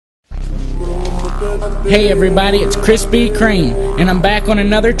Hey everybody, it's Krispy Kreme, and I'm back on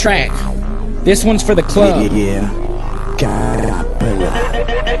another track. This one's for the club.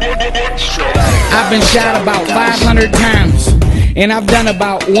 I've been shot about 500 times, and I've done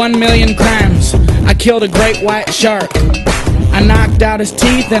about 1 million crimes. I killed a great white shark. I knocked out his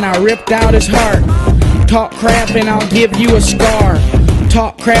teeth and I ripped out his heart. Talk crap and I'll give you a scar.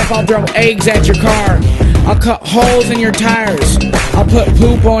 Talk crap, I'll throw eggs at your car. I'll cut holes in your tires. I'll put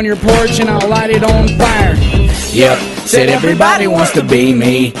poop on your porch and I'll light it on fire. Yep, said everybody wants to be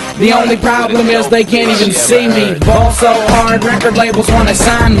me. The only problem is they can't even see me. Ball so hard, record labels want to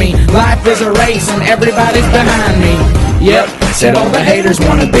sign me. Life is a race and everybody's behind me. Yep, said all the haters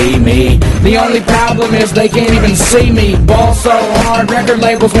want to be me. The only problem is they can't even see me. Ball so hard, record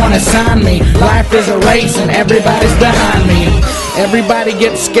labels want to sign me. Life is a race and everybody's behind me. Everybody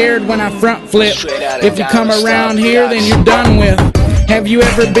gets scared when I front flip. If you come around here, then you're done with. Have you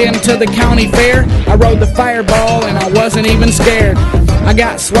ever been to the county fair? I rode the fireball and I wasn't even scared. I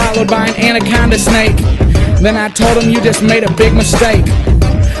got swallowed by an anaconda snake. Then I told him you just made a big mistake.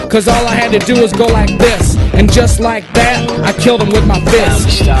 Cause all I had to do was go like this. And just like that, I killed him with my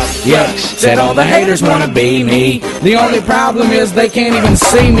fist. Yep, said all the haters wanna be me. The only problem is they can't even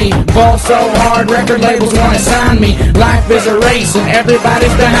see me. Ball so hard, record labels wanna sign me. Life is a race and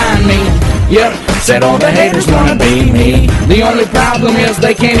everybody's behind me. Yep, said all the haters wanna be me. The only problem is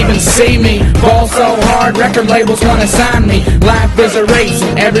they can't even see me. Ball so hard, record labels wanna sign me. Life is a race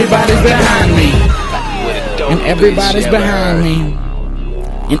and everybody's behind me. And everybody's behind me.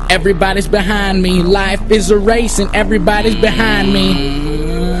 And everybody's behind me. Life is a race and everybody's behind me.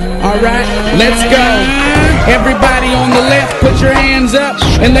 Alright, let's go. Everybody on the left, put your hands up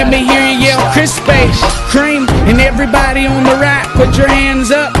and let me hear you yell Krispy Kreme. And everybody on the right, put your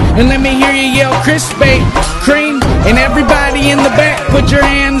hands up and let me hear you yell Krispy Kreme. And everybody in the back, put your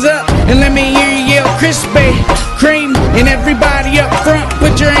hands up and let me hear you yell Krispy Kreme. And everybody up front,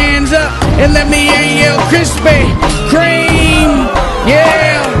 put your hands up and let me hear you yell Krispy Kreme.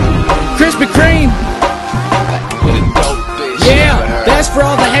 Yeah, Krispy Kreme. Yeah, that's for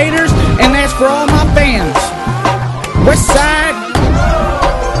all the haters and that's for all my fans. West Side,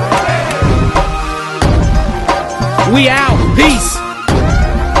 we out. Peace.